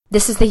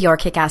This is the Your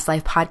Kick-Ass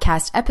Life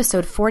podcast,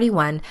 episode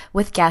 41,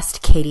 with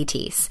guest Katie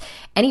Teese.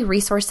 Any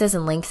resources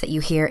and links that you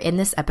hear in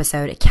this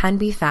episode can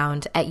be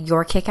found at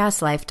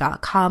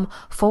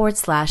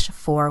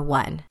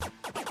yourkickasslife.com/41.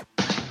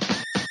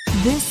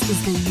 This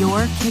is the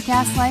Your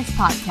Kick-Ass Life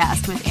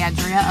podcast with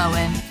Andrea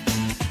Owen,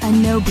 a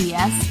no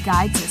BS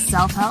guide to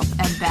self-help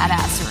and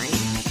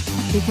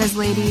badassery. Because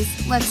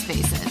ladies, let's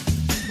face it,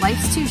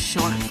 life's too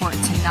short for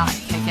it to not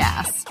kick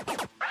ass.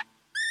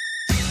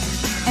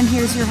 And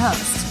here's your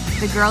host,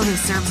 the girl who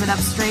serves it up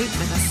straight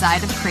with a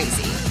side of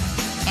crazy,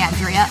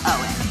 Andrea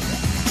Owen.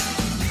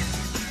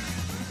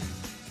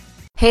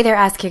 Hey there,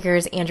 ass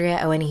kickers. Andrea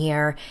Owen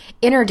here,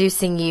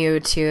 introducing you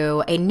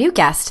to a new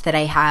guest that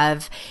I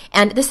have.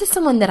 And this is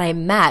someone that I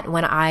met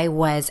when I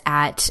was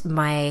at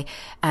my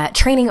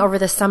training over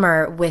the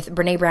summer with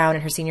Brene Brown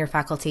and her senior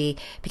faculty,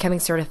 becoming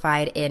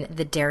certified in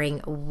the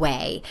Daring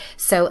Way.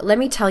 So let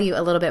me tell you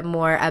a little bit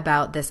more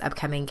about this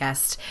upcoming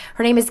guest.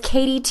 Her name is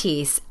Katie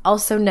Teese,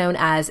 also known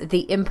as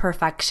the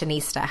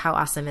Imperfectionista. How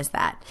awesome is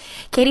that?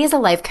 Katie is a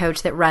life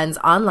coach that runs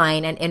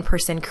online and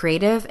in-person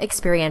creative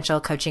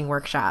experiential coaching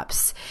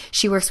workshops.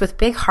 She works with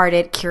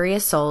big-hearted,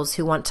 curious souls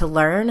who want to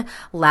learn,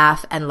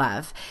 laugh, and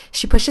love.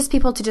 She pushes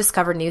people to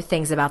discover new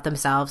things about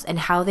themselves and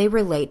how they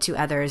relate to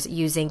others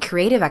using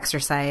creative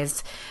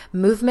exercise,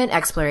 movement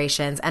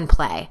explorations, and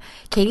play.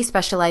 Katie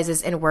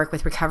specializes in work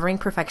with recovering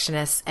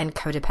perfectionists and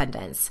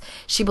codependents.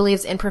 She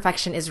believes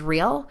imperfection is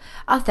real,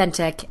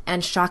 authentic,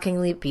 and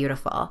shockingly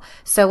beautiful.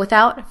 So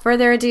without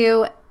further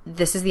ado,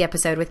 this is the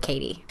episode with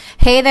Katie.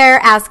 Hey there,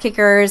 ass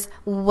kickers.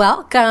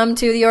 Welcome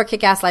to the Your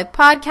Kick-Ass Life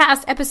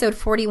podcast, episode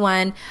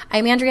 41.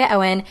 I'm Andrea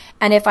Owen,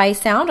 and if I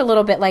sound a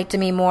little bit like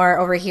Demi Moore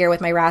over here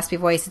with my raspy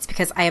voice, it's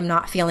because I am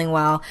not feeling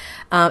well.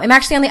 I'm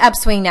actually on the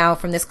upswing now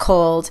from this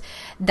cold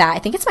that I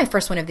think it's my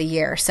first one of the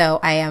year, so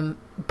I am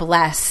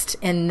blessed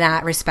in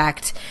that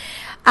respect.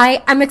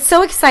 I'm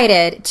so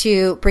excited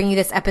to bring you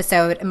this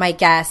episode, my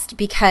guest,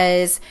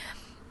 because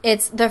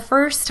it's the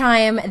first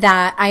time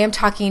that I am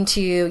talking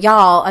to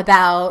y'all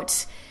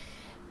about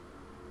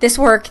this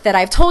work that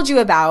I've told you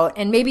about,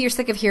 and maybe you're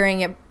sick of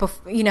hearing it,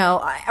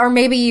 or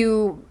maybe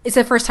it's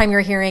the first time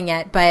you're hearing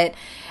it. But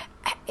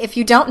if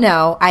you don't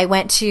know, I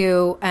went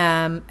to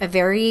a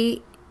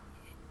very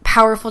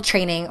powerful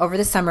training over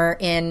the summer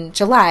in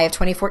July of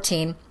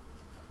 2014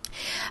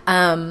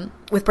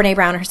 with Brene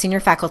Brown and her senior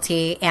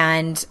faculty,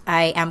 and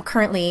I am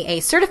currently a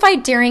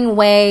certified Daring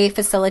Way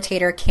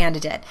facilitator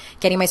candidate,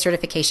 getting my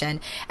certification.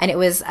 And it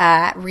was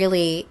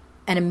really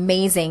an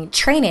amazing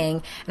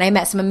training, and I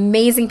met some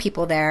amazing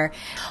people there.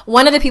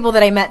 One of the people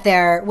that I met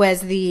there was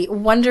the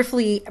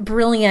wonderfully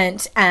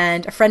brilliant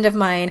and a friend of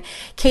mine,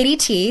 Katie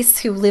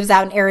Teese, who lives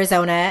out in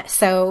Arizona.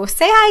 So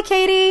say hi,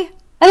 Katie.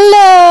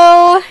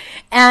 Hello.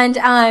 And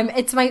I'm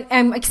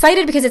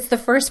excited because it's the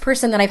first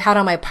person that I've had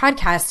on my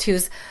podcast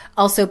who's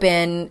also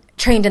been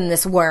trained in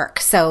this work.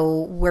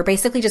 So we're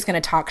basically just going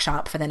to talk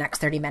shop for the next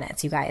 30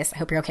 minutes, you guys. I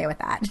hope you're okay with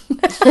that.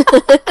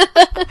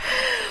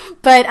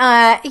 But,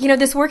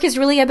 this work is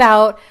really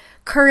about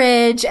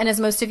courage. And as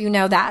most of you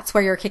know, that's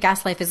where Your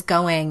Kick-Ass Life is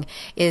going,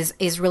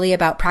 is really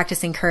about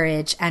practicing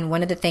courage. And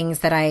one of the things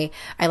that I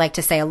like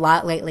to say a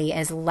lot lately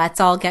is let's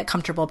all get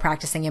comfortable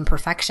practicing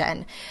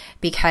imperfection,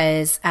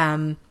 because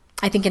I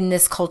think in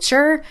this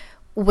culture,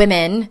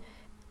 women,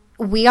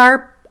 we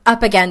are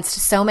up against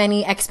so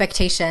many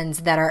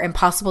expectations that are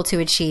impossible to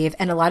achieve.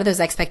 And a lot of those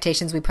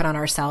expectations we put on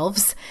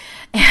ourselves,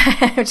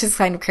 which is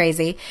kind of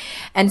crazy.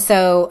 And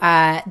so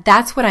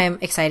that's what I'm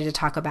excited to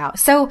talk about.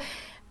 So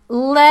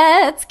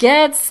let's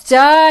get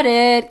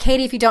started.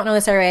 Katie, if you don't know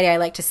this already, I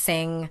like to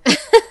sing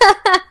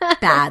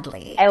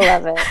badly. I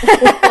love it.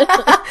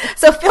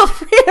 So feel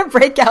free to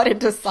break out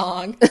into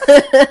song.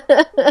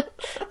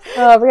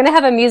 Oh, we're going to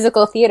have a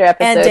musical theater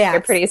episode here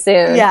pretty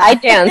soon. Yeah. I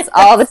dance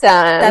all the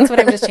time. That's what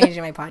I'm just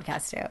changing my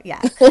podcast to.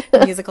 Yeah.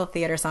 Musical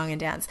theater, song, and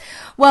dance.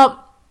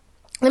 Well,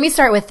 let me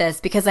start with this,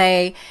 because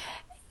I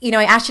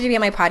asked you to be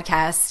on my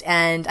podcast,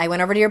 and I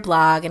went over to your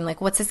blog and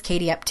what's this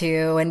Katie up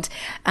to? And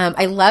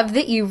I love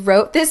that you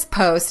wrote this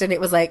post, and it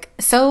was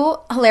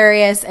so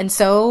hilarious and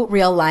so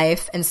real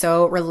life and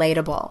so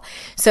relatable.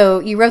 So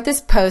you wrote this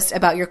post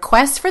about your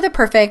quest for the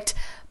perfect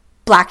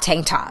black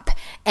tank top.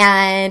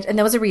 And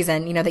there was a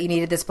reason, that you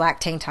needed this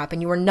black tank top,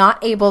 and you were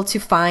not able to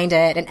find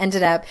it, and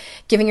ended up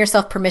giving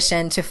yourself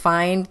permission to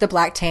find the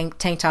black tank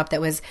top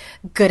that was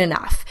good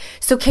enough.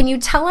 So can you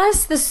tell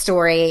us the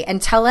story and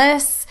tell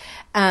us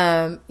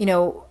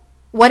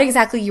what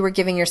exactly you were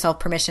giving yourself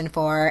permission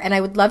for? And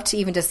I would love to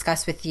even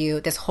discuss with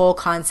you this whole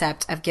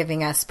concept of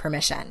giving us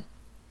permission.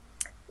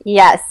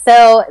 Yes.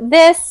 So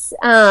this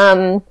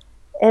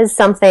is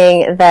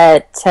something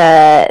that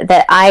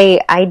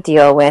I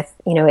deal with,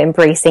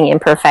 embracing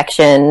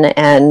imperfection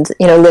and,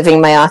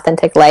 living my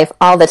authentic life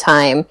all the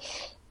time.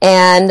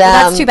 And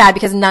that's too bad,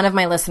 because none of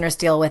my listeners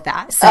deal with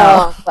that. So.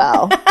 Oh,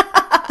 well.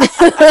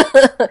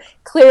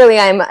 Clearly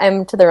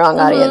I'm to the wrong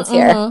audience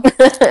here.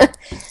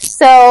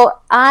 So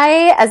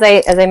as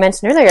I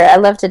mentioned earlier, I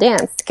love to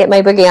dance, get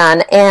my boogie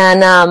on.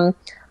 And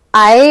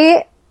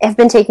I have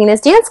been taking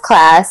this dance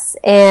class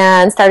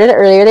and started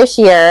earlier this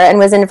year and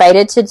was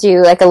invited to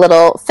do like a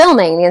little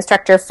filming. The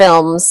instructor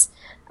films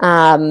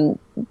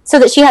so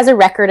that she has a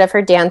record of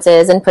her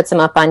dances and puts them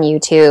up on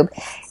YouTube.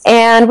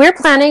 And we're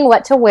planning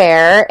what to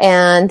wear,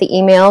 and the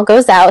email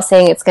goes out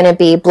saying it's going to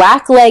be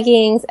black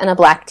leggings and a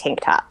black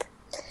tank top.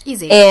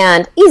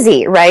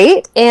 Easy,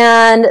 right?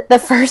 And the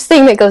first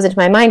thing that goes into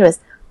my mind was,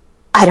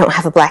 I don't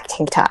have a black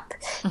tank top.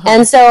 Mm-hmm.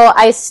 And so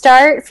I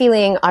start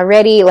feeling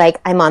already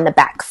like I'm on the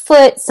back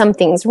foot,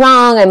 something's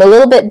wrong, I'm a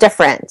little bit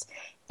different.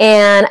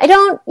 And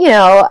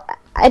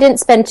I didn't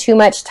spend too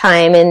much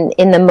time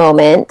in the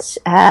moment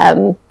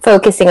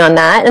focusing on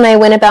that, and I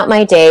went about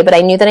my day, but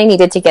I knew that I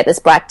needed to get this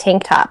black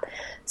tank top.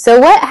 So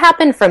what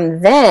happened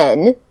from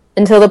then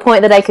until the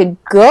point that I could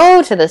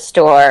go to the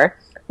store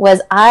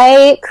was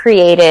I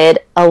created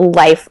a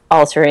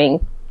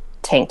life-altering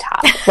tank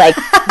top. Like,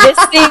 this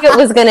thing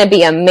was going to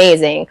be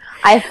amazing.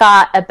 I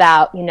thought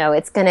about,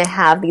 it's going to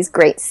have these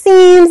great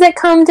seams that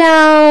come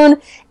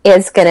down.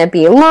 It's going to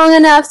be long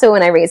enough so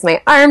when I raise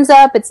my arms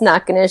up, it's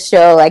not going to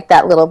show like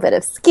that little bit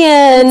of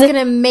skin. It's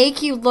going to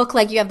make you look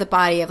like you have the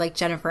body of like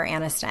Jennifer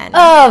Aniston.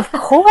 Of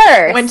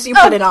course. Once you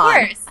put it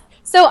on.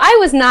 So I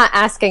was not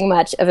asking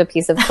much of a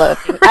piece of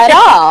clothing at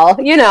all.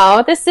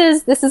 This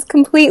is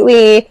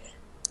completely,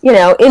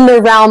 in the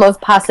realm of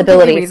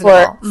possibility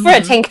for a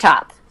tank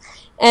top.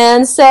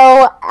 And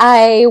so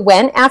I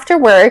went after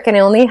work, and I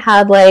only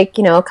had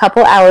a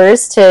couple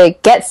hours to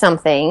get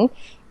something.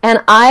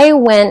 And I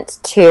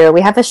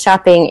we have a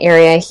shopping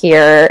area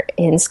here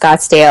in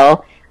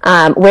Scottsdale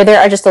where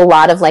there are just a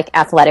lot of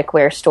athletic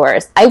wear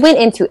stores. I went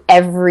into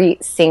every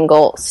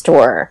single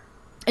store.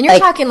 And you're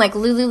talking like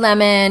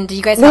Lululemon. Do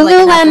you guys have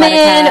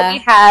Lululemon?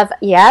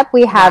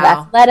 We have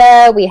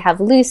Athleta, we have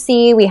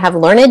Lucy, we have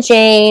Lorna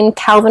Jane,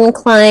 Calvin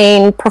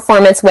Klein,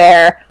 performance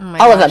wear,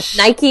 all of them,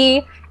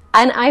 Nike.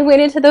 And I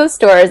went into those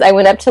stores. I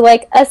went up to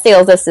a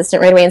sales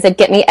assistant right away and said,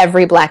 "Get me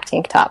every black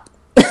tank top."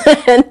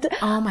 And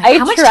how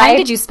much time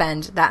did you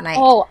spend that night?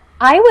 Oh,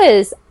 I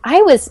was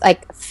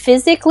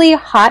physically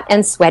hot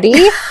and sweaty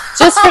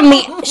just from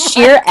the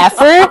sheer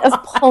effort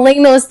of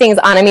pulling those things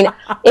on. I mean,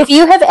 if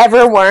you have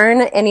ever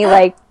worn any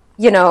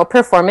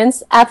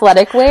performance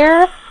athletic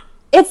wear,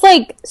 it's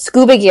like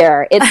scuba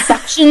gear. It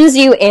suctions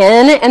you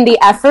in, and the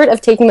effort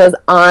of taking those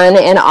on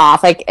and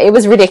off, it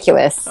was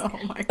ridiculous. Oh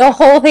my God. The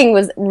whole thing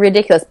was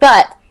ridiculous.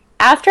 But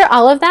after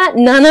all of that,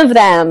 none of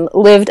them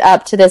lived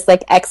up to this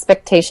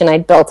expectation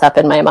I'd built up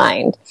in my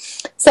mind.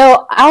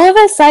 So all of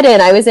a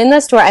sudden, I was in the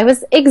store. I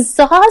was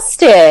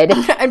exhausted.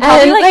 And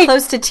probably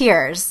close to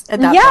tears at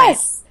that point.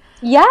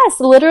 Yes,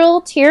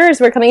 literal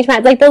tears were coming to my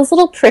eyes, like those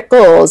little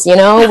prickles,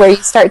 where you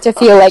start to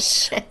feel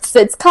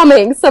it's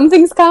coming,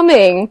 something's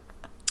coming.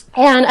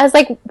 And I was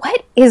like,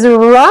 what is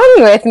wrong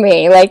with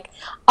me?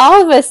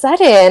 All of a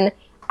sudden,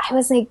 I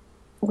was like,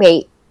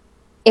 wait,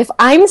 if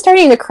I'm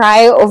starting to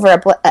cry over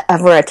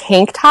a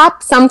tank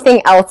top,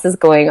 something else is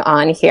going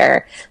on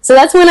here. So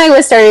that's when I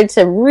was started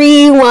to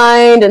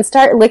rewind and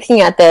start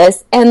looking at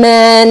this. And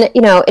then,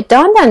 it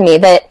dawned on me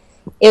that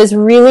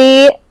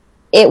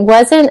it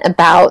wasn't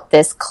about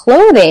this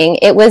clothing.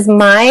 It was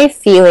my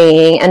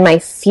feeling and my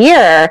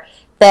fear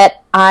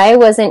that I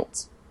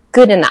wasn't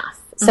good enough.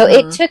 So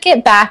it took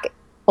it back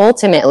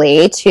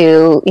ultimately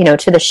to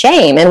the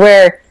shame. And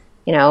where,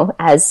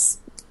 as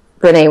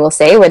Brene will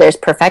say, where there's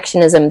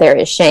perfectionism, there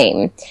is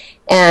shame.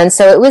 And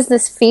so it was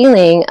this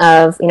feeling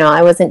of,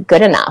 I wasn't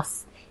good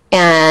enough.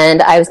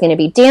 And I was going to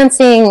be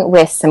dancing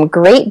with some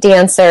great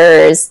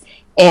dancers.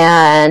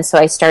 And so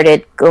I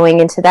started going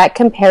into that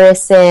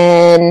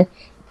comparison.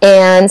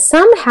 And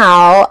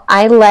somehow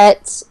I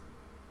let,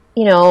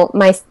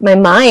 my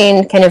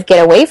mind kind of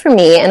get away from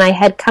me. And I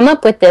had come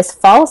up with this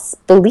false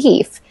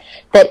belief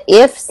that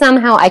if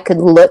somehow I could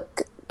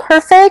look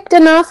perfect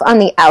enough on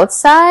the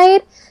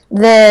outside,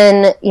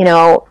 then,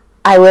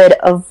 I would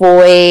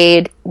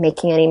avoid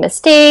making any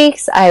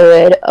mistakes. I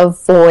would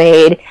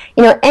avoid,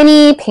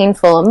 any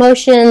painful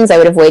emotions. I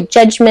would avoid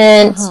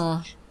judgment.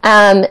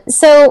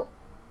 So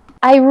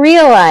I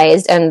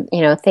realized, and,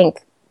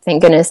 thank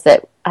goodness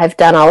that I've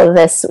done all of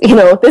this,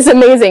 this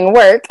amazing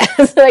work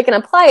so I can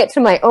apply it to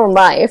my own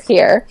life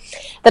here,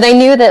 that I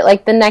knew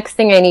that the next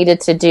thing I needed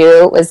to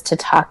do was to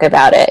talk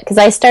about it, because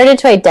I started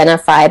to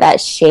identify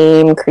that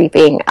shame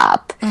creeping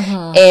up.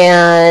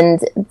 And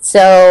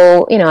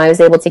so, I was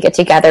able to get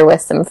together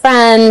with some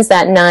friends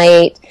that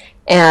night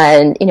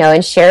and,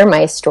 and share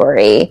my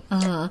story.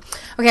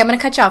 Okay, I'm going to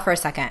cut you off for a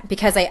second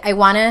because I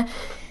want to...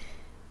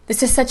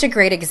 This is such a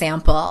great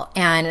example,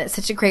 and it's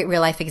such a great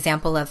real life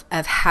example of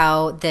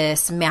how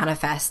this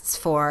manifests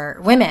for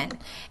women.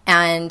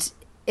 And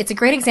it's a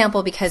great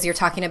example because you're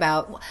talking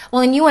about,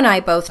 well, and you and I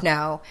both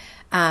know,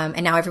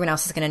 and now everyone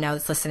else is going to know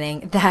that's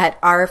listening, that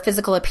our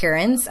physical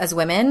appearance as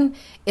women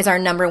is our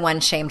number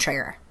one shame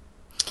trigger.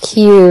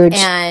 Huge.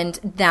 And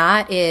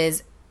that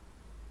is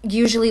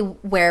usually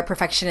where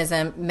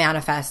perfectionism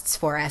manifests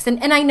for us.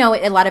 And I know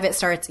a lot of it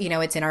starts,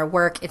 it's in our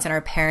work, it's in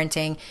our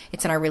parenting,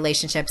 it's in our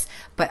relationships,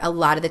 but a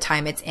lot of the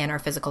time it's in our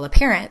physical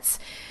appearance.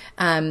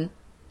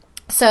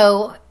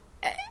 So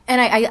And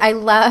I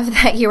love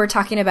that you were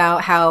talking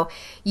about how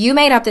you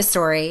made up this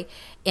story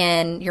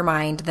in your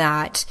mind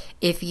that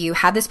if you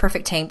had this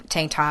perfect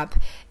tank top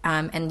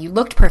and you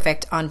looked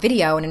perfect on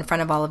video and in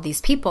front of all of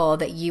these people,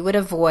 that you would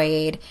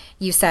avoid,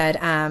 you said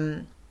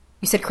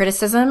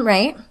criticism,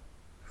 right?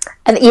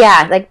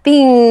 Yeah, like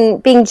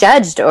being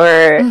judged,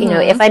 or you know,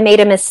 if I made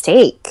a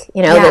mistake,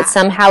 you know, that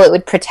somehow it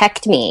would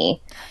protect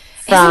me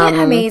from. Isn't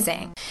it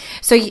amazing?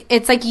 So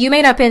it's like you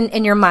made up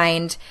in your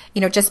mind,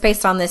 you know, just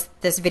based on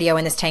this video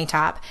and this tank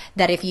top,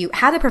 that if you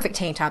had the perfect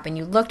tank top and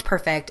you looked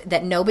perfect,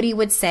 that nobody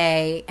would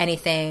say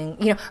anything,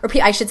 you know, or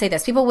I should say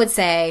this, people would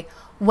say,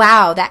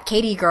 wow, that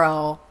Katie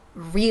girl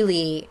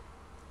really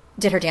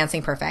did her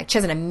dancing perfect. She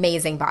has an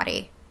amazing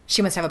body.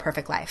 She must have a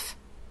perfect life.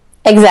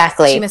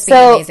 Exactly. She must be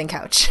an amazing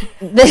coach.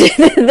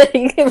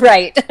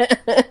 Right.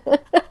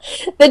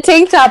 The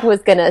tank top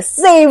was going to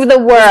save the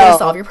world.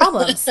 Solve your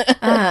problems.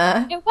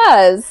 It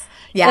was.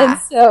 Yeah.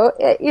 And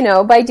so, you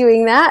know, by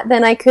doing that,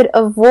 then I could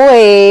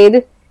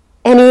avoid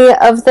any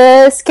of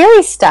the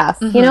scary stuff,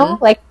 you know?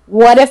 Like,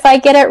 what if I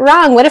get it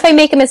wrong? What if I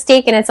make a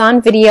mistake and it's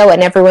on video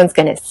and everyone's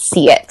going to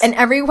see it? And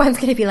everyone's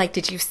going to be like,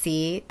 did you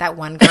see that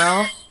one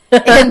girl?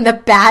 In the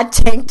bad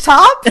tank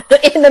top?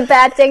 In the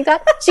bad tank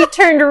top? She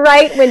turned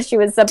right when she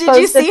was supposed to turn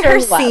left. Did you see her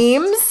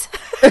seams?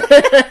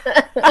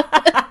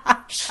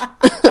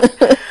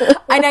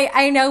 And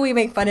I know we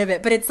make fun of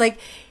it, but it's like,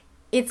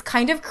 it's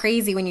kind of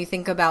crazy when you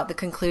think about the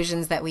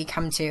conclusions that we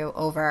come to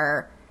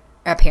over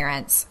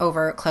appearance,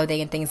 over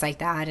clothing and things like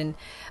that. And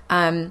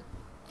I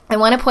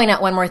want to point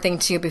out one more thing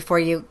too before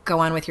you go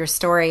on with your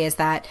story, is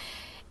that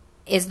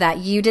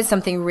you did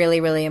something really,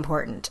 really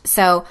important.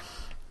 So,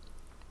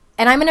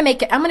 and I'm going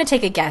to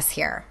take a guess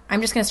here.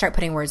 I'm just going to start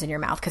putting words in your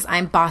mouth because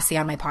I'm bossy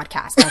on my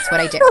podcast. That's what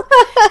I do.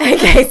 In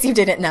case you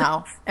didn't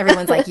know.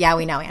 Everyone's like, yeah,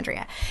 we know,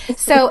 Andrea.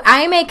 So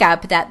I make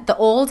up that the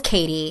old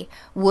Katie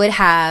would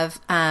have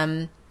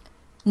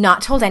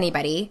not told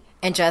anybody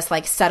and just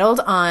like settled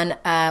on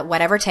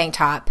whatever tank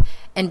top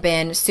and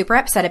been super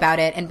upset about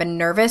it and been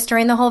nervous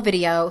during the whole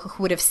video,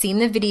 who would have seen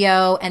the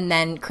video and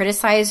then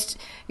criticized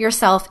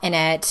yourself in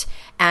it,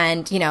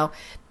 and, you know,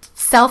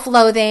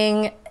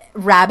 self-loathing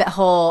rabbit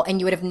hole,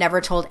 and you would have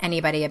never told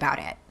anybody about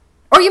it.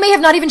 Or you may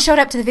have not even showed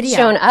up to the video.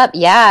 Shown up,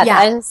 yeah.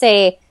 I would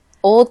say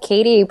old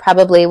Katie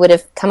probably would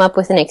have come up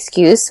with an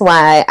excuse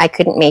why I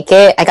couldn't make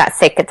it. I got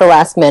sick at the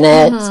last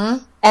minute.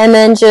 And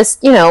then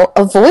just, you know,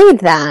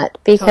 avoid that,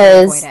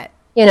 because, totally avoid it.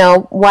 You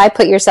know, why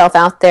put yourself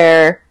out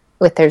there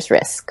with there's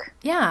risk?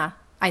 Yeah.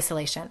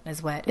 Isolation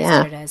is what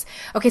it is.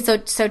 Okay, so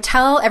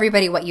tell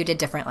everybody what you did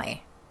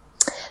differently.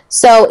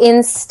 So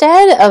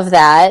instead of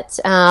that,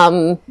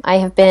 I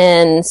have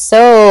been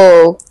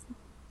so,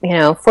 you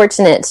know,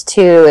 fortunate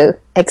to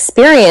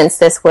experience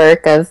this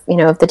work of, you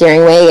know, of the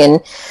Daring Way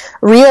and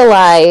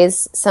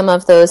realize some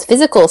of those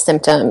physical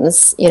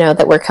symptoms, you know,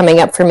 that were coming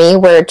up for me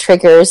were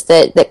triggers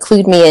that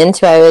clued me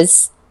into, I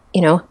was,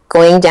 you know,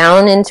 going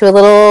down into a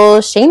little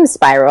shame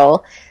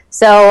spiral.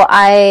 So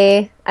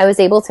I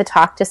was able to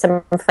talk to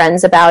some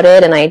friends about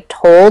it, and I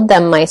told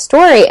them my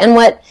story. And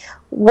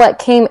what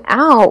came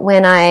out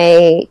when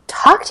I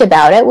talked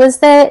about it was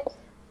that,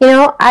 you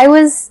know, I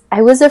was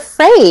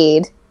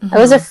afraid. I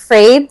was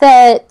afraid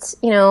that,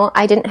 you know,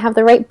 I didn't have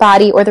the right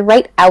body or the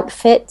right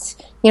outfit.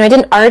 You know, I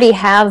didn't already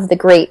have the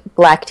great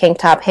black tank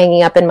top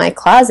hanging up in my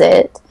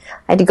closet.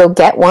 I had to go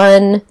get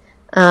one.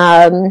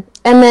 And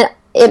that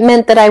it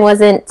meant that I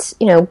wasn't,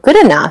 you know, good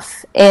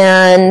enough.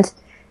 And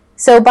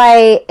so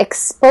by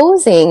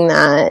exposing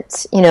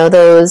that, you know,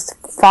 those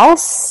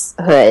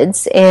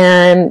falsehoods,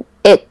 and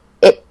it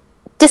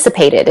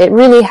dissipated. It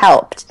really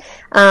helped.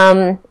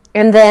 And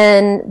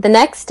then the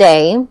next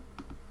day, you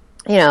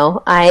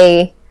know,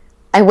 I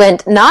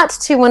went not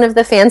to one of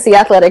the fancy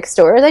athletic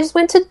stores. I just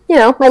went to, you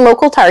know, my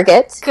local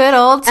Target. Good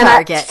old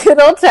Target.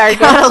 Good old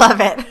Target. I love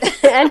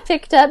it. And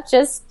picked up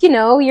just, you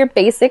know, your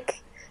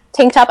basic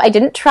tank top. I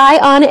didn't try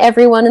on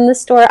everyone in the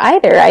store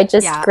either. I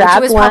just grabbed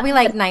one. Which was probably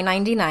like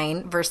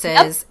 $9.99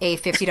 versus a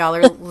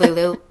 $50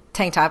 Lulu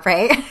tank top,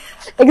 right?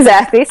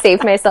 Exactly.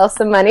 Saved myself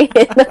some money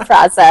in the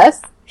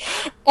process.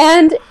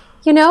 And,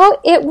 you know,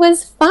 it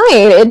was fine.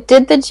 It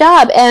did the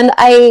job. And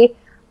I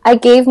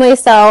gave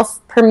myself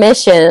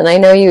permission, and I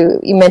know you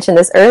mentioned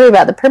this earlier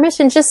about the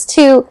permission, just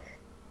to,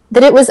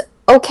 that it was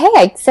okay.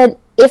 I said,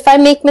 if I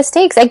make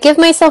mistakes, I give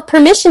myself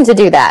permission to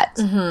do that.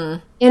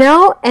 You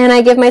know? And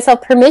I give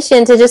myself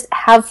permission to just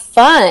have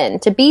fun,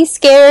 to be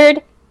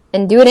scared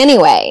and do it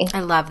anyway. I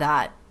love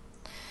that.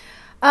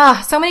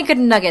 Oh, so many good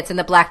nuggets in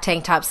the black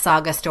tank top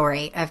saga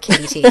story of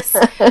Katie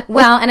Teese.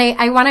 Well, and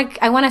I want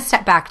to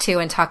step back too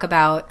and talk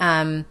about,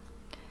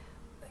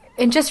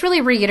 and just really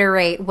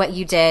reiterate what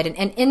you did.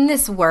 And in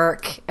this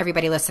work,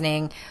 everybody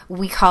listening,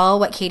 we call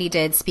what Katie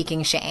did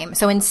speaking shame.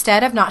 So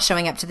instead of not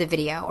showing up to the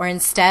video, or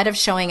instead of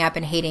showing up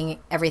and hating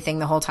everything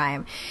the whole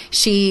time,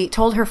 she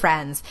told her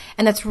friends.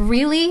 And that's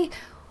really,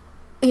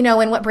 you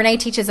know, and what Brene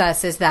teaches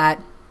us is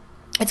that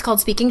it's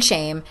called Speaking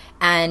Shame,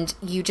 and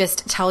you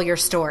just tell your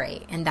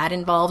story, and that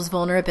involves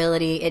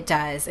vulnerability. It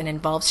does, and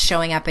involves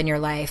showing up in your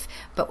life.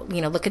 But,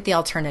 look at the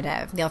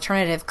alternative. The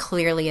alternative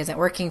clearly isn't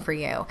working for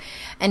you.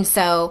 And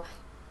so,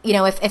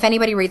 if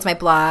anybody reads my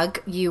blog,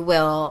 you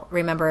will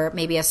remember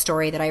maybe a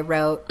story that I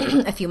wrote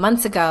a few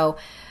months ago.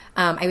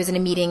 I was in a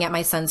meeting at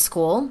my son's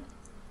school,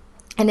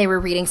 and they were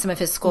reading some of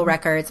his school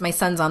records. My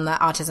son's on the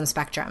autism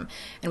spectrum,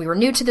 and we were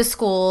new to the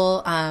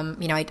school.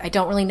 I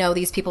don't really know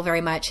these people very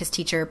much, his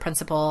teacher,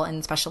 principal,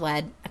 and special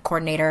ed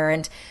coordinator,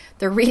 and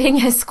they're reading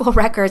his school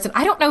records. And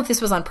I don't know if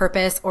this was on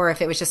purpose or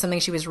if it was just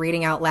something she was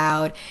reading out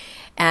loud.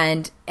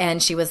 And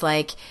she was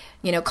like,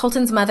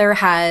 Colton's mother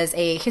has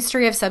a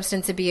history of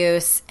substance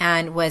abuse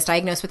and was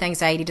diagnosed with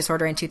anxiety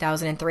disorder in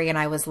 2003. And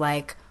I was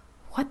like,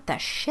 what the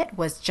shit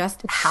was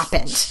just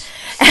happened?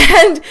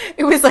 And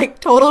it was like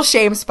total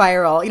shame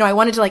spiral. I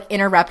wanted to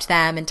interrupt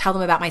them and tell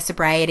them about my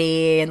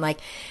sobriety and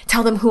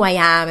tell them who I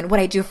am and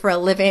what I do for a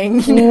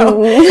living.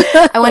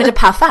 I wanted to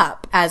puff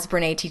up, as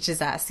Brene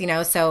teaches us,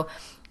 so,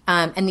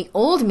 and the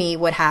old me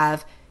would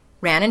have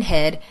ran and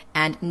hid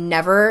and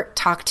never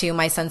talked to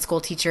my son's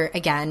school teacher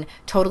again,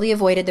 totally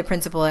avoided the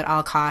principal at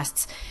all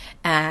costs,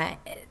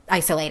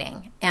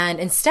 isolating.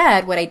 And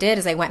instead, what I did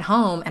is I went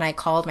home and I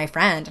called my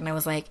friend and I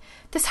was like,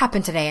 this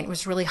happened today and it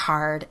was really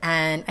hard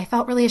and I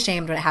felt really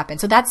ashamed when it happened.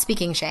 So that's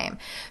speaking shame.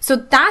 So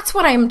that's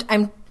what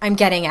I'm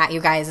getting at, you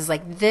guys, is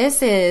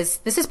this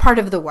is part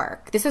of the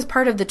work. This is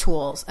part of the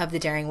tools of the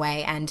Daring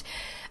Way. And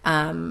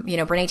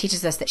Brene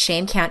teaches us that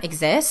shame can't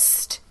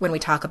exist when we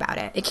talk about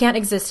it. It can't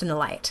exist in the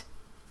light.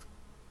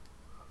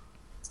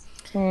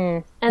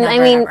 And never, I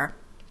mean, ever.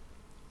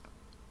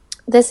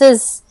 This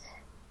is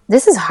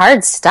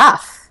hard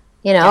stuff,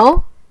 Yeah.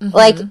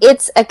 Mm-hmm.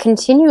 It's a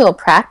continual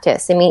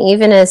practice. I mean,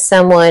 even as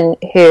someone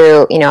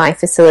who, I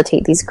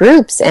facilitate these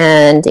groups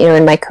and,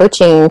 in my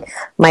coaching,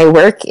 my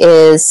work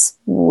is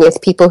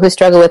with people who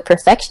struggle with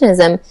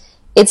perfectionism.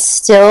 It's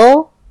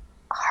still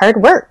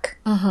hard work.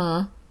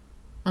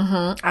 Mm-hmm.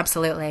 Mm-hmm.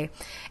 Absolutely.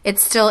 It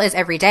still is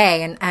every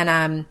day.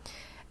 And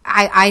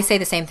I say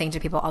the same thing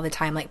to people all the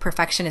time.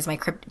 Perfectionism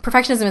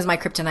is my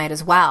kryptonite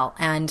as well.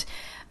 And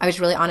I was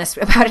really honest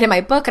about it in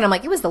my book, and I'm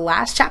like, it was the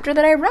last chapter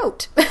that I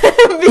wrote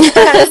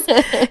because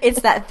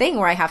it's that thing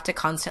where I have to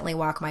constantly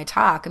walk my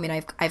talk. I mean,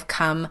 I've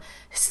come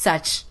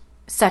such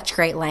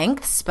great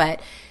lengths,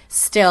 but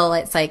still,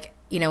 it's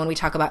when we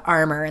talk about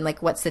armor and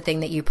what's the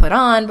thing that you put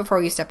on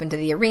before you step into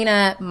the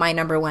arena, my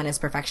number one is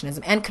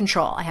perfectionism and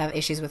control. I have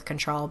issues with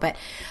control, but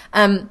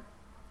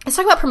let's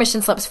talk about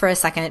permission slips for a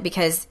second,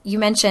 because you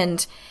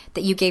mentioned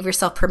that you gave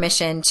yourself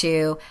permission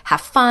to have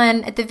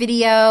fun at the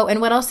video.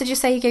 And what else did you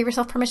say you gave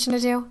yourself permission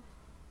to do?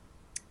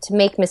 To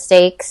make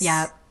mistakes.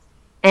 Yeah.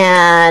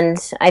 And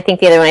I think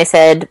the other one I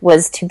said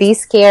was to be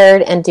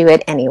scared and do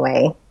it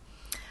anyway.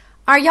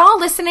 Are y'all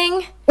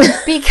listening?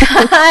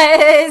 Because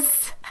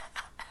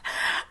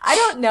I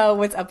don't know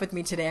what's up with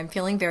me today. I'm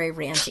feeling very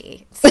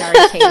ranty. Sorry,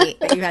 Kate,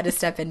 that you had to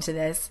step into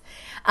this.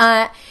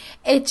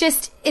 It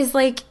just is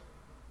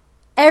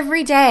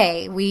every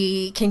day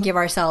we can give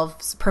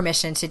ourselves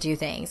permission to do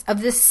things,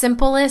 of the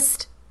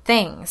simplest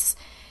things.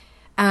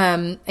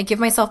 I give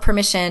myself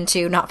permission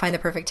to not find the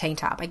perfect tank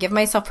top. I give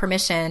myself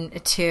permission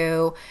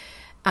to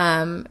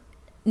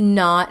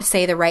not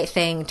say the right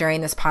thing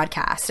during this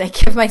podcast. I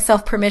give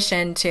myself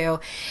permission to,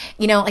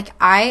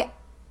 I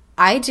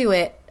do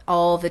it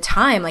all the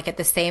time, at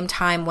the same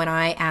time when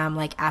I am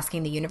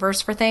asking the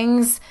universe for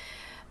things.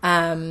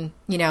 Dear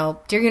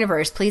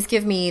universe, please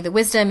give me the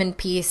wisdom and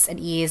peace and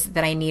ease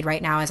that I need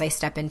right now as I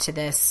step into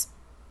this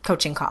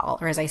coaching call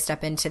or as I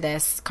step into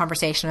this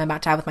conversation I'm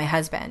about to have with my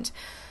husband.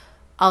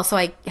 Also,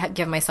 I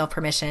give myself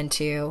permission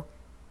to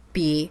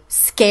be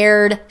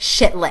scared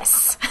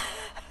shitless.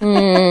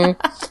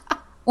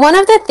 One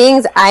of the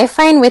things I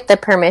find with the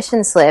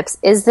permission slips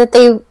is that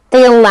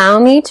they allow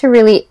me to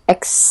really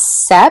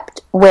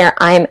accept where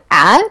I'm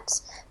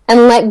at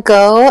and let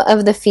go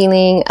of the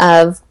feeling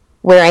of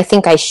where I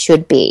think I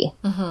should be,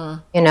 so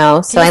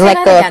I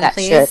let go of that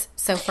should.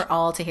 So for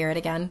all to hear it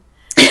again.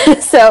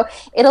 So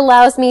it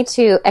allows me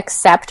to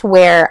accept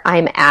where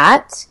I'm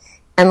at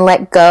and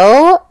let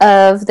go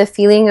of the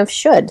feeling of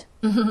should.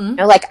 Mm-hmm.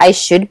 I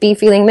should be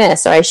feeling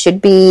this, or I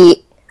should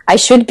be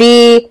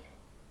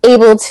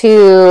able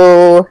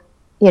to,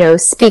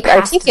 speak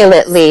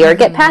articulately or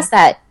get past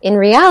that. In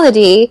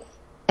reality,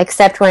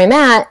 accept where I'm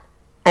at.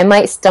 I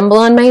might stumble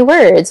on my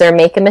words or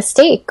make a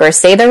mistake or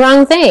say the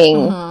wrong thing.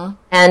 Mm-hmm.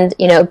 And,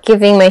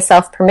 giving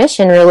myself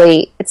permission,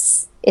 really,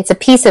 it's a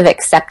piece of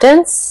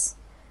acceptance.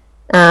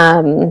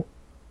 And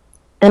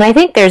I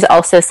think there's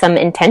also some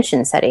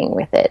intention setting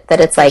with it,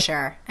 that it's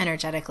sure,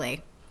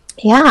 energetically.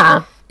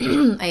 Yeah.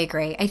 I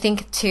agree. I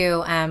think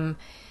too,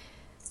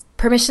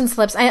 permission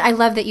slips. I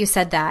love that you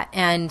said that.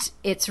 And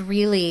it's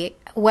really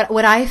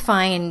what I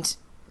find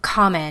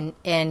common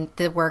in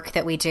the work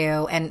that we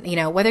do, and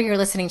whether you're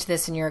listening to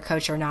this and you're a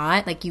coach or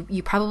not,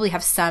 you probably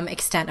have some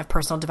extent of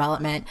personal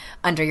development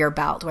under your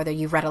belt, whether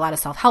you've read a lot of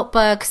self-help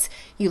books,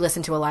 you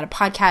listen to a lot of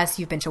podcasts,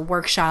 you've been to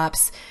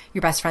workshops,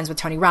 you're best friends with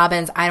Tony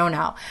Robbins, I don't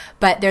know,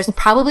 but there's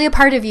probably a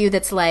part of you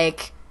that's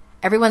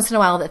every once in a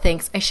while that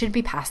thinks, I should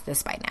be past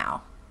this by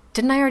now.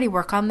 Didn't I already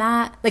work on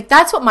that? Like,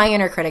 that's what my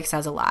inner critic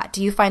says a lot.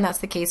 Do you find that's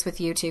the case with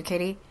you too,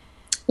 Katie?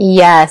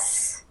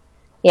 Yes.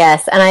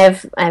 Yes. And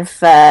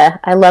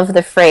I love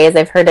the phrase,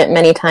 I've heard it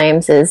many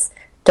times, is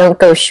don't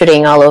go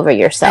shooting all over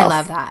yourself. I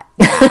love that.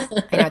 Yeah.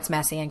 I know it's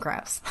messy and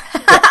gross.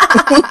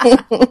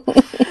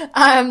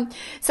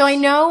 So I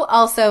know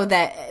also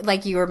that,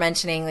 like you were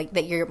mentioning, like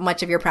that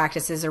much of your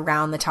practice is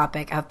around the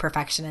topic of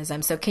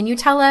perfectionism. So can you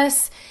tell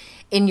us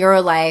in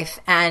your life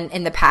and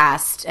in the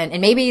past and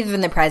maybe even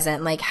the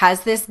present, like how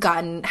has it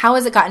gotten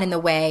in the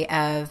way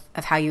of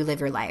how you live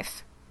your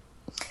life?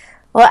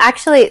 Well,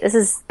 actually, this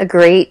is a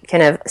great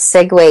kind of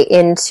segue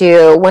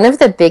into one of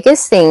the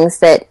biggest things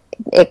that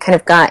it kind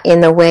of got in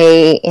the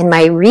way in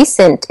my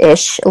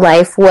recent-ish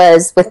life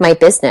was with my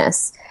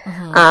business.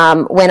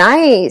 Mm-hmm. When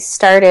I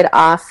started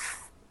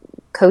off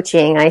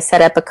coaching, I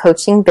set up a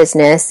coaching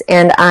business,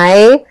 and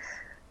I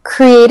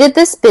created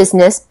this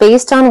business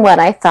based on what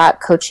I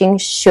thought coaching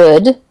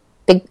should,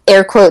 big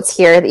air quotes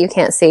here that you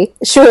can't see,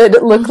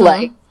 should look mm-hmm.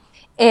 like,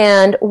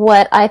 and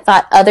what I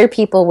thought other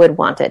people would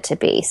want it to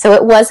be. So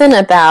it wasn't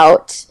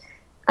about...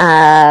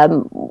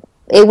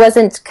 it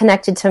wasn't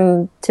connected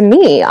to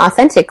me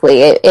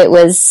authentically. It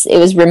was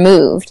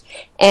removed.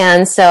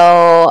 And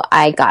so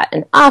I got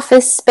an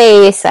office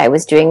space. I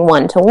was doing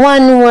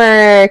one-to-one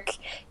work,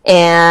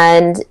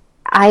 and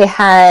I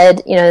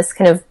had, this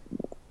kind of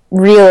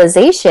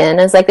realization.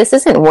 I was like, this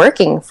isn't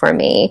working for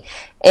me.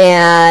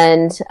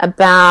 And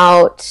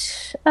about,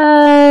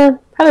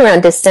 probably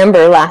around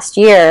December last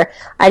year,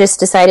 I just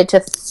decided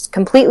to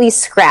completely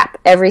scrap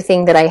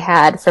everything that I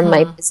had from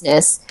my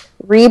business,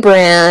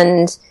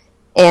 rebrand,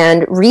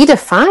 and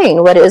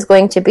redefine what it was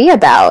going to be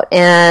about.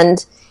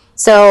 And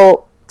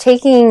so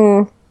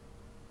taking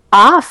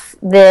off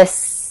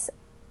this,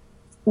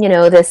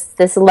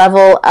 this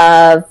level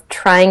of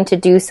trying to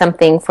do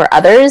something for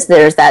others,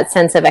 there's that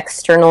sense of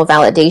external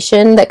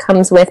validation that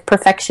comes with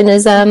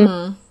perfectionism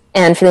mm-hmm.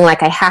 and feeling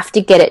like I have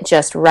to get it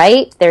just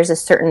right. There's a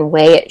certain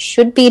way it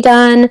should be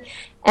done,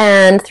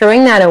 and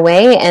throwing that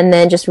away and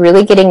then just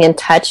really getting in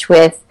touch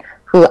with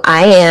who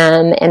I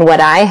am and what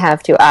I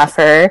have to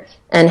offer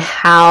and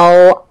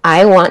how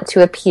I want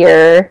to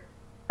appear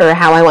or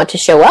how I want to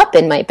show up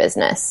in my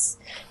business.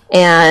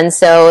 And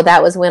so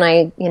that was when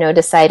I,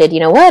 decided,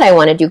 I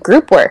want to do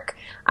group work.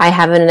 I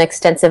have an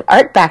extensive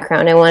art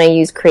background. I want to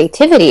use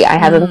creativity. I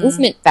have a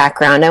movement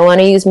background. I want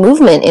to use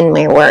movement in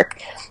my work.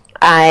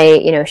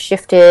 I,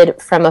 shifted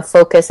from a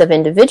focus of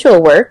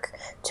individual work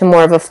to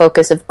more of a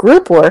focus of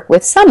group work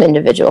with some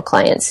individual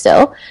clients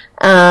still.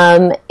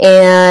 And,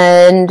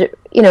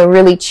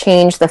 really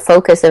change the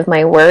focus of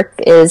my work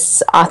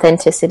is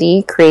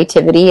authenticity,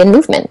 creativity, and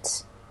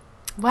movement.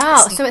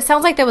 Wow. So it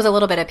sounds like there was a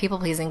little bit of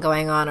people-pleasing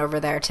going on over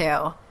there,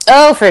 too.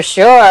 Oh, for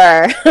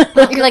sure.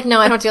 You're like, no,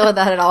 I don't deal with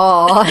that at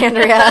all,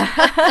 Andrea.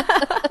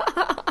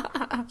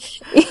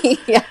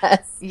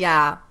 Yes.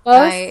 Yeah.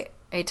 I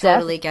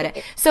totally get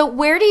it. So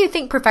where do you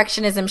think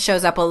perfectionism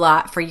shows up a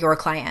lot for your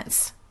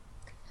clients?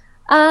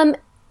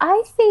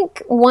 I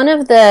think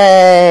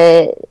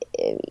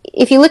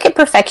if you look at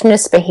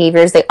perfectionist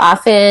behaviors, they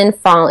often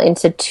fall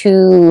into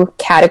two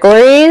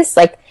categories,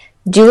 like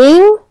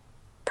doing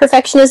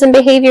perfectionism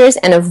behaviors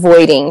and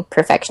avoiding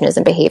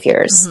perfectionism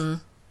behaviors.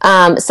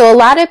 Mm-hmm. So a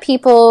lot of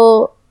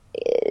people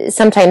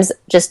sometimes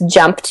just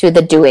jump to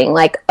the doing,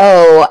 like,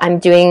 oh, I'm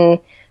doing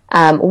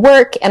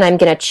work and I'm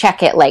going to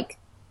check it like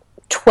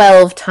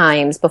 12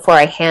 times before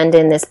I hand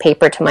in this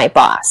paper to my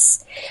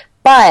boss.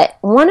 But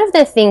one of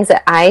the things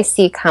that I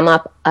see come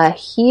up a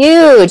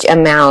huge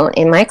amount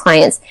in my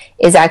clients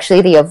is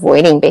actually the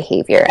avoiding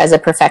behavior as a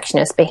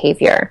perfectionist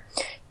behavior.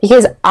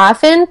 Because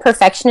often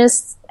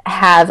perfectionists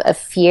have a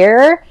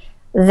fear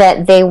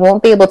that they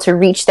won't be able to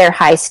reach their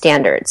high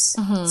standards.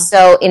 Mm-hmm.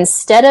 So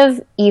instead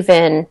of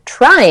even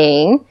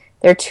trying,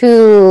 they're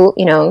too,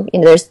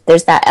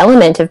 there's that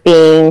element of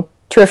being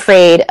too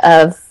afraid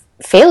of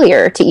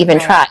failure to even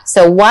try.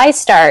 So why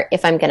start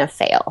if I'm going to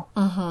fail?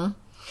 Mm-hmm.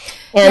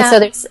 And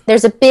so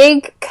there's a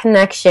big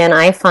connection,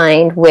 I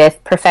find, with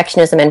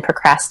perfectionism and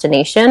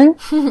procrastination.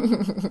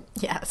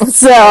 Yes.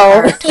 So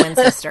our twin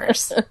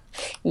sisters.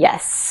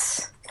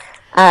 Yes.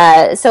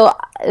 So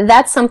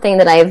that's something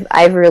that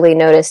I've really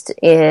noticed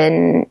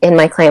in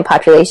my client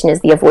population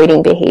is the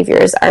avoiding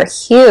behaviors are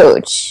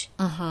huge.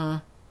 Mm-hmm.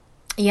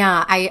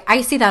 Yeah,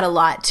 I see that a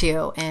lot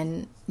too,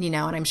 and and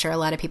I'm sure a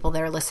lot of people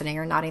that are listening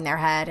are nodding their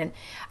head. And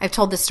I've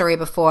told this story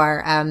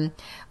before.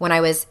 When I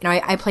was,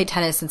 I played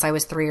tennis since I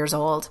was 3 years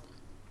old.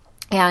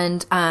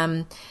 And,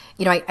 I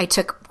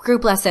took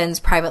group lessons,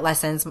 private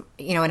lessons, and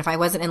if I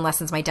wasn't in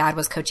lessons, my dad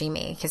was coaching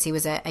me because he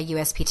was a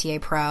USPTA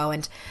pro.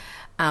 And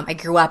I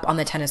grew up on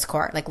the tennis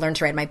court, like learned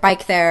to ride my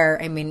bike there.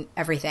 I mean,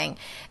 everything.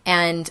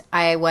 And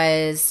I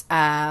was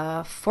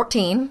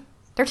 13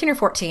 or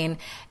 14,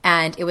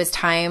 and it was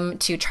time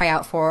to try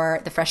out for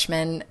the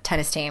freshman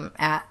tennis team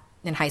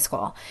in high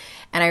school.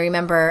 And I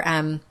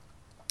remember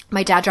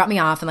my dad dropped me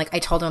off, and like I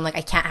told him, like,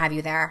 I can't have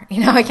you there.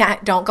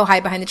 Don't go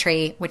hide behind the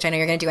tree, which I know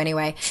you're going to do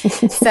anyway.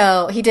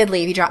 So he did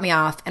leave. He dropped me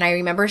off. And I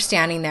remember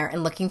standing there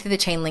and looking through the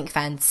chain link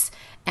fence.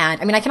 And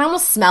I mean, I can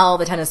almost smell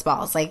the tennis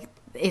balls. Like,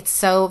 it's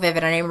so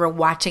vivid. And I remember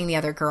watching the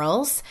other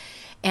girls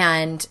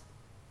and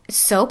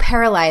so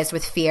paralyzed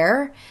with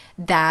fear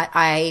that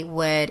I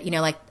would,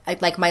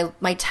 like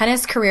my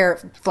tennis career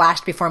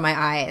flashed before my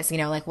eyes,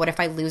 like, what if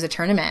I lose a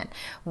tournament?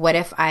 What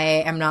if I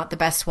am not the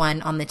best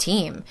one on the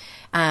team?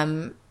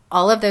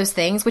 All of those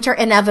things, which are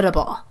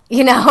inevitable,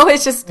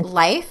 it's just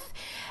life.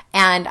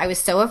 And I was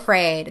so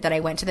afraid that I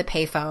went to the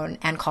payphone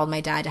and called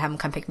my dad to have him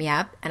come pick me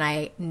up. And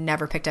I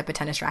never picked up a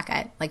tennis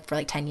racket, like, for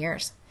like 10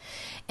 years.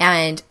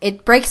 And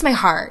it breaks my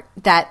heart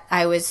that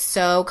I was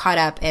so caught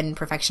up in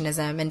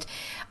perfectionism. And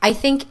I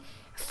think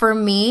for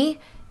me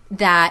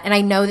that, and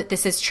I know that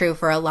this is true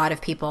for a lot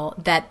of people,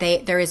 that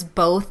there is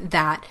both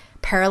that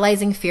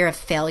paralyzing fear of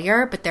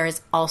failure, but there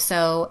is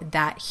also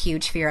that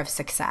huge fear of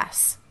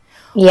success.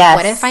 Yes.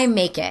 What if I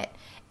make it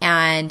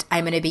and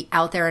I'm going to be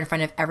out there in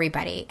front of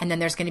everybody, and then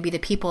there's going to be the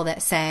people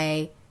that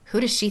say, who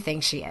does she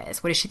think she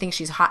is? What does she think?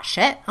 She's hot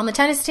shit on the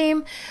tennis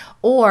team?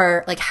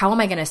 Or like, how am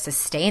I going to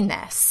sustain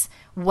this?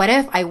 What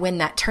if I win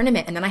that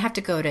tournament and then I have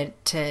to go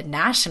to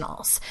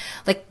nationals?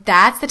 Like,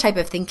 that's the type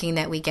of thinking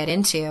that we get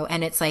into.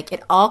 And it's like,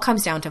 it all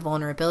comes down to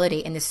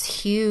vulnerability and this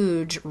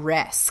huge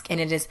risk. And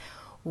it is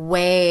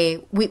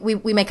we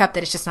make up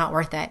that it's just not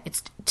worth it.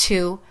 It's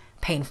too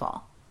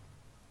painful.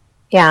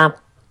 Yeah.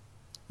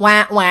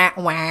 Wah, wah,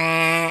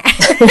 wah.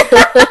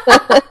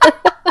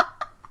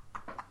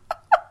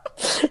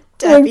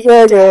 Debbie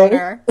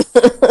Downer.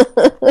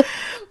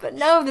 But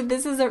no,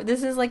 this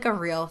is like a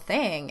real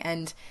thing.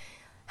 And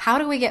how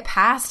do we get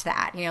past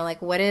that?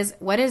 Like, what is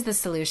the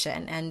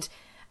solution? And,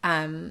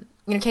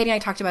 Katie and I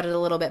talked about it a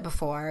little bit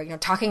before.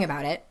 Talking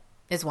about it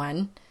is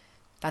one.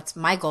 That's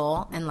my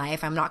goal in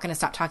life. I'm not going to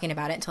stop talking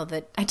about it until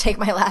I take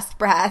my last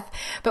breath.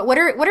 But what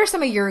are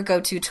some of your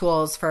go-to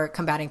tools for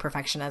combating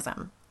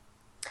perfectionism?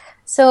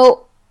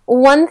 So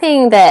one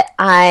thing that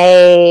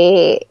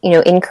I,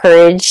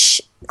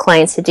 encourage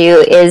clients to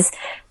do is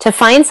to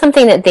find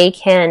something that they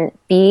can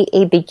be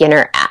a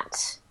beginner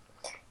at.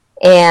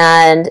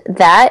 And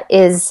that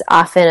is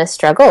often a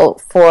struggle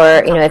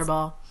for,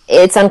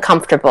 it's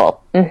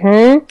uncomfortable.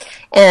 Mm-hmm.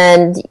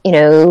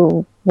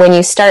 And, when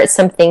you start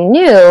something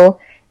new,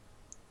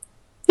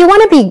 you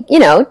want to be,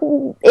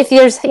 if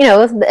there's,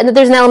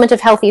 there's an element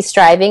of healthy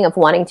striving of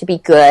wanting to be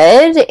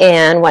good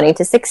and wanting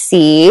to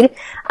succeed.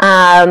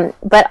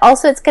 But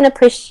also it's going to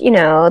push,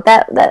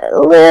 that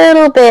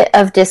little bit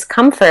of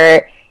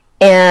discomfort.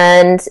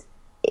 And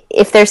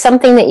if there's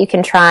something that you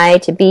can try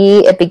to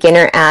be a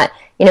beginner at,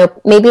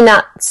 maybe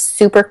not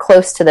super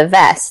close to the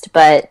vest,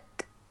 but,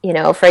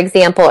 for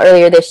example,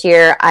 earlier this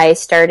year, I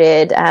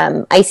started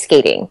ice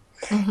skating.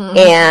 Mm-hmm.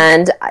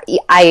 And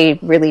I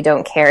really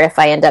don't care if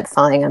I end up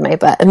falling on my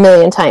butt a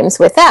million times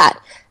with that.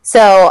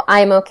 So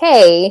I'm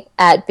okay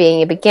at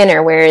being a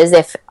beginner. Whereas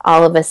if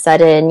all of a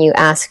sudden you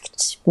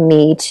asked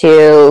me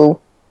to,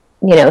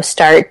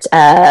 start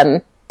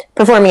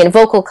performing in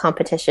vocal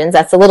competitions,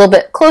 that's a little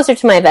bit closer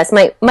to my vest.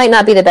 Might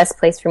not be the best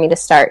place for me to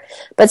start.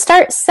 But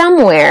start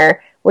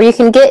somewhere where you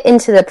can get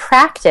into the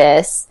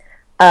practice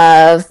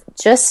of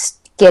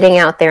just getting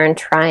out there and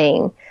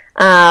trying.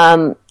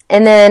 And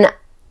then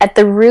at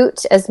the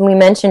root, as we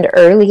mentioned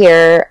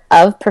earlier,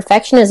 of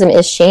perfectionism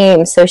is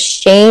shame. So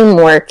shame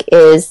work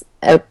is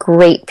a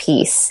great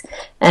piece.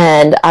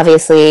 And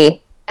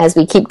obviously, as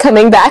we keep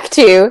coming back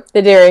to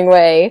the Daring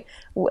Way,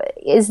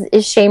 is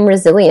shame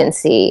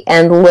resiliency,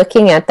 and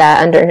looking at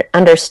that,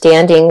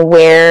 understanding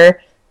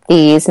where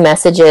these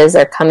messages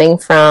are coming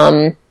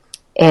from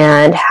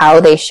and how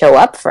they show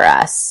up for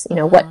us.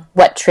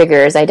 What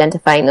triggers,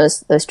 identifying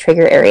those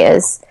trigger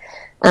areas.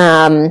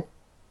 And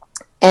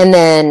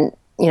then,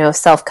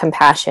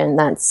 self-compassion,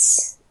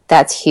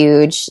 that's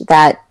huge.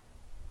 That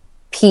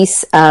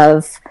piece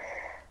of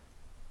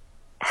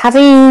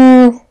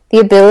having the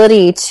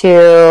ability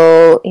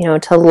to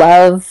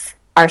love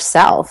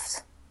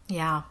ourselves.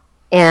 Yeah.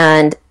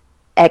 And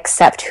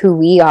accept who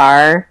we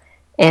are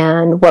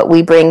and what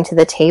we bring to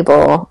the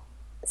table,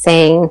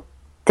 saying,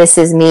 this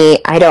is me.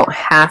 I don't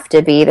have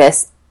to be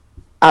this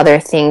other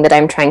thing that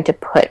I'm trying to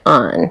put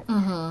on.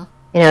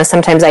 Mm-hmm.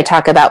 Sometimes I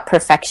talk about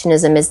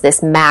perfectionism as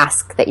this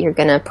mask that you're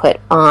going to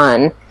put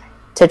on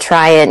to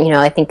try and,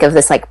 I think of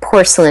this like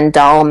porcelain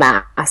doll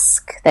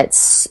mask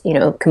that's,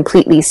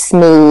 completely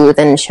smooth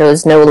and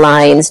shows no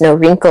lines, no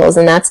wrinkles.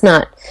 And that's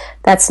not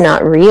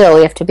real.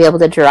 You have to be able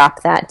to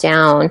drop that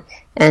down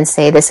and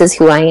say, this is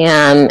who I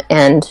am,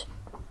 and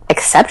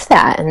accept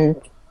that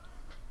and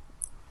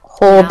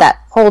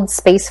hold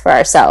space for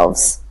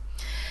ourselves.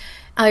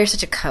 Oh, you're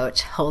such a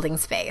coach, holding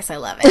space. I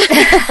love it.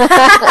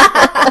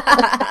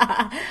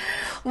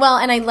 Well,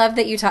 and I love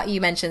that you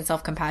mentioned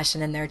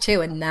self-compassion in there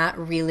too, and that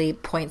really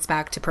points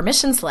back to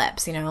permission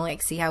slips. See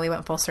how we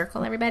went full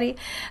circle, everybody.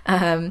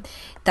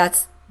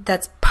 That's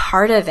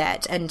part of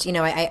it, and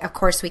I of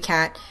course we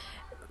can't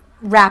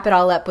wrap it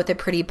all up with a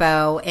pretty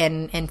bow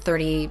in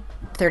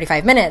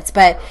 35 minutes,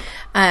 but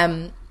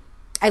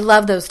I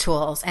love those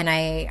tools, and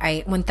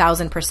I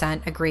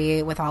 1000%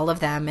 agree with all of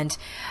them. And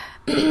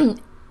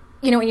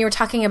when you were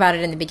talking about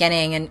it in the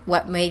beginning, and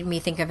what made me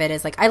think of it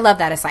is like, I love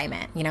that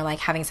assignment, like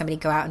having somebody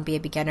go out and be a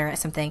beginner at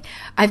something.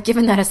 I've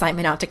given that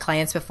assignment out to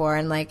clients before.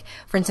 And like,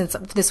 for instance,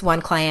 this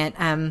one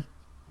client,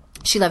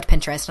 she loved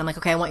Pinterest. And I'm like,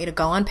 okay, I want you to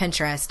go on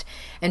Pinterest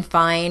and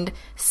find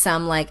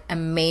some like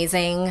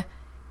amazing,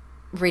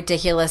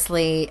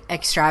 ridiculously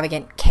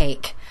extravagant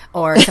cake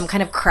or some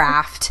kind of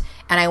craft.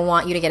 And I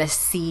want you to get a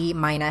C-.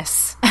 And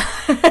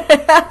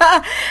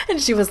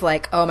she was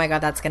like, oh my God,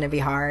 that's going to be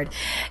hard.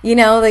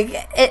 Like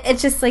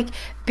it's just like,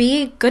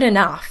 be good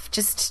enough.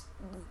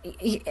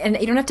 And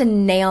you don't have to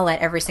nail it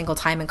every single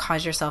time and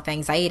cause yourself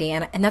anxiety.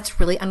 And that's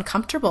really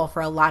uncomfortable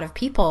for a lot of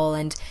people.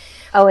 And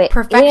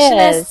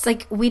perfectionists,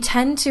 like we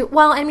tend to,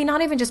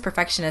 not even just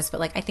perfectionists, but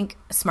like I think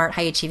smart,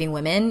 high achieving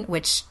women,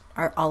 which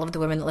are all of the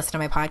women that listen to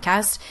my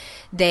podcast,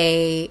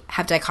 they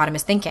have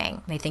dichotomous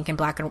thinking. They think in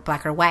black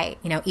or white.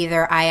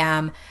 Either I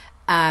am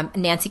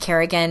Nancy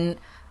Kerrigan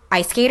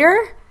ice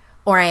skater,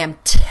 or I am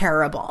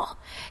terrible.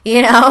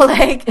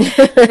 Like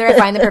either I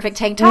find the perfect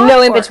tank top,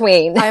 no in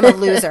between. I'm a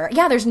loser.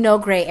 Yeah, there's no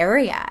gray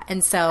area.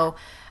 And so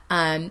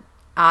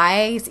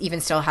I even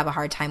still have a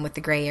hard time with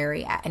the gray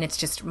area, and it's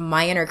just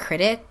my inner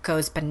critic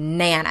goes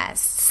bananas.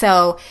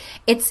 So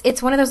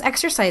it's one of those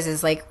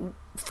exercises. Like,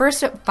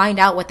 first find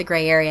out what the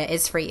gray area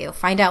is for you.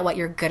 Find out what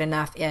your good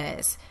enough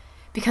is,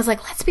 because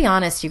like, let's be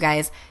honest, you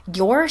guys,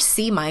 your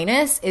C-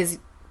 is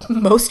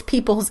most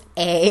people's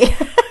A.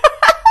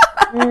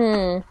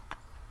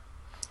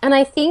 And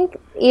I think,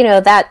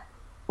 that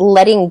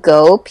letting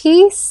go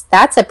piece,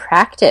 that's a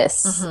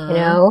practice,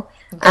 Girl,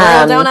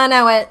 don't I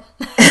know it?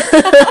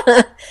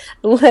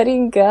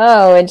 Letting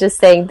go and just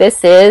saying,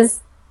 this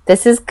is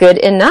good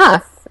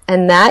enough,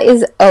 and that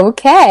is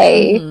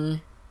okay.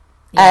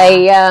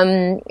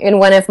 Yeah. In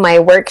one of my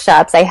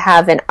workshops, I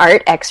have an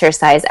art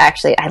exercise.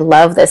 Actually, I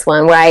love this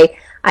one, where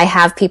I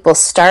have people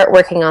start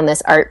working on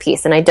this art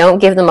piece, and I don't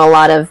give them a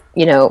lot of,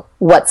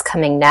 what's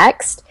coming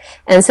next.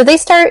 And so they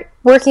start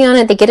working on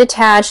it. They get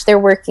attached. They're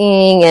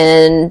working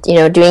and,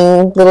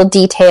 doing little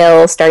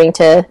details, starting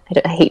to,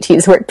 I hate to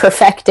use the word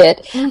perfect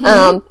it.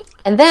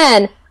 And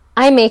then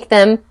I make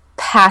them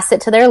pass it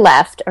to their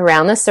left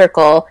around the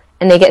circle,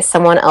 and they get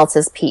someone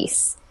else's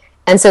piece.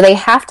 And so they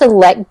have to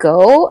let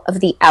go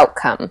of the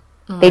outcome.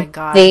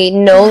 They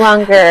no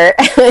longer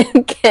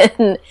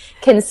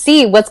can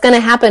see what's going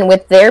to happen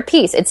with their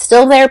piece. It's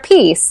still their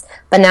piece,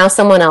 but now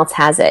someone else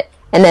has it.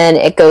 And then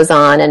it goes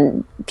on,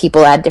 and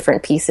people add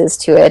different pieces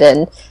to it.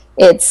 And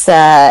it's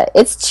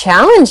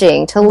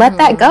challenging to let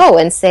that go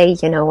and say,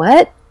 you know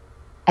what?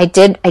 I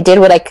did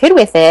what I could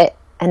with it,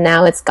 and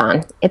now it's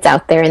gone. It's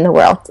out there in the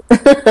world.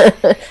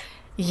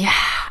 Yeah.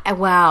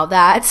 Wow.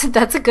 That's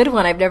a good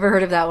one. I've never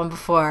heard of that one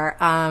before.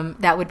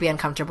 That would be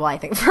uncomfortable, I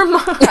think, for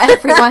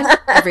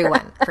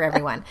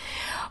everyone.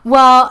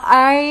 Well,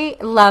 I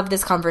love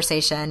this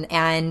conversation,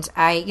 and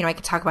I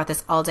could talk about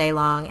this all day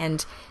long,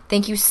 and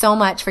thank you so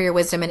much for your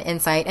wisdom and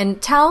insight.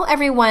 And tell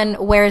everyone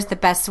where's the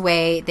best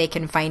way they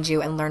can find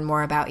you and learn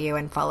more about you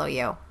and follow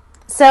you.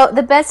 So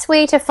the best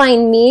way to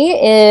find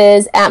me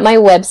is at my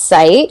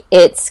website.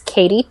 It's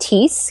Katie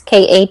Thies,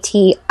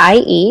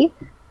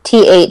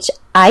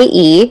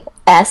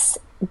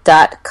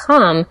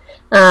 KatieThies.com.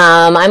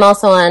 I'm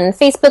also on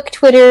Facebook,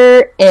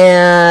 Twitter,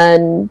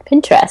 and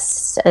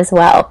Pinterest as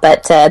well.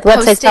 But the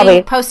website's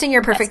probably posting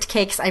your perfect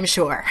cakes, I'm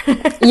sure.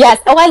 Yes.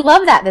 Oh, I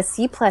love that. The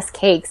C+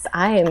 cakes.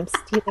 I am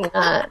stealing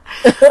that.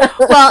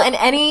 Well, and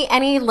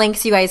any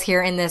links you guys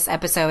hear in this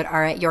episode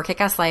are at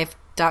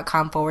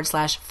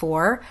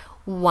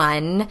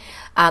yourkickasslife.com/41.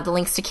 The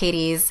links to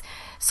Katie's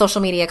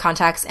social media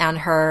contacts and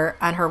her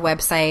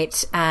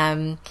website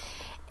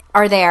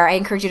are there. I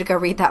encourage you to go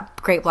read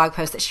that great blog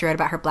post that she wrote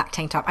about her black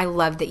tank top. I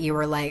love that you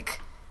were like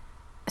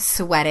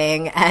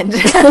sweating, and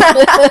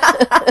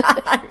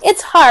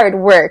it's hard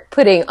work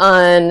putting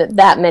on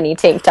that many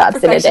tank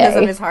tops in a day.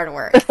 Perfectionism is hard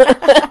work.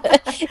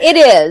 It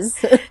is.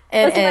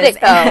 Let's let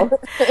it go.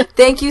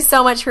 Thank you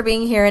so much for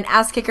being here. And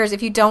Ass Kickers,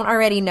 if you don't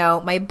already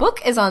know, my book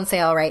is on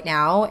sale right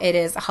now. It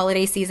is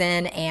holiday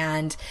season,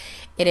 and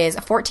it is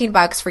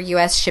 $14 for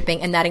U.S.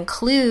 shipping, and that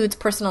includes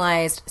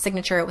personalized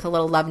signature with a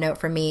little love note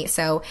from me.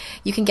 So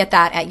you can get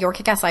that at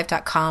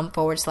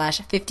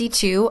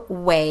yourkickasslife.com/52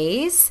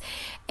 ways.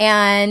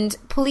 And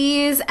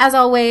please, as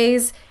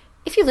always,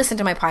 if you listen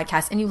to my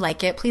podcast and you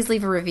like it, please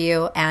leave a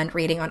review and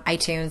rating on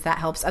iTunes. That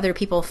helps other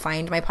people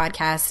find my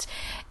podcast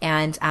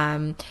and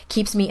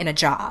keeps me in a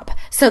job.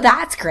 So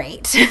that's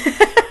great.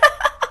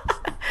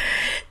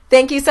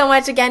 Thank you so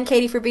much again,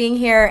 Katie, for being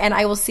here, and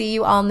I will see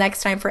you all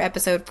next time for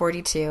episode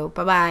 42.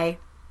 Bye-bye.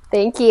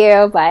 Thank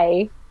you.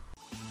 Bye.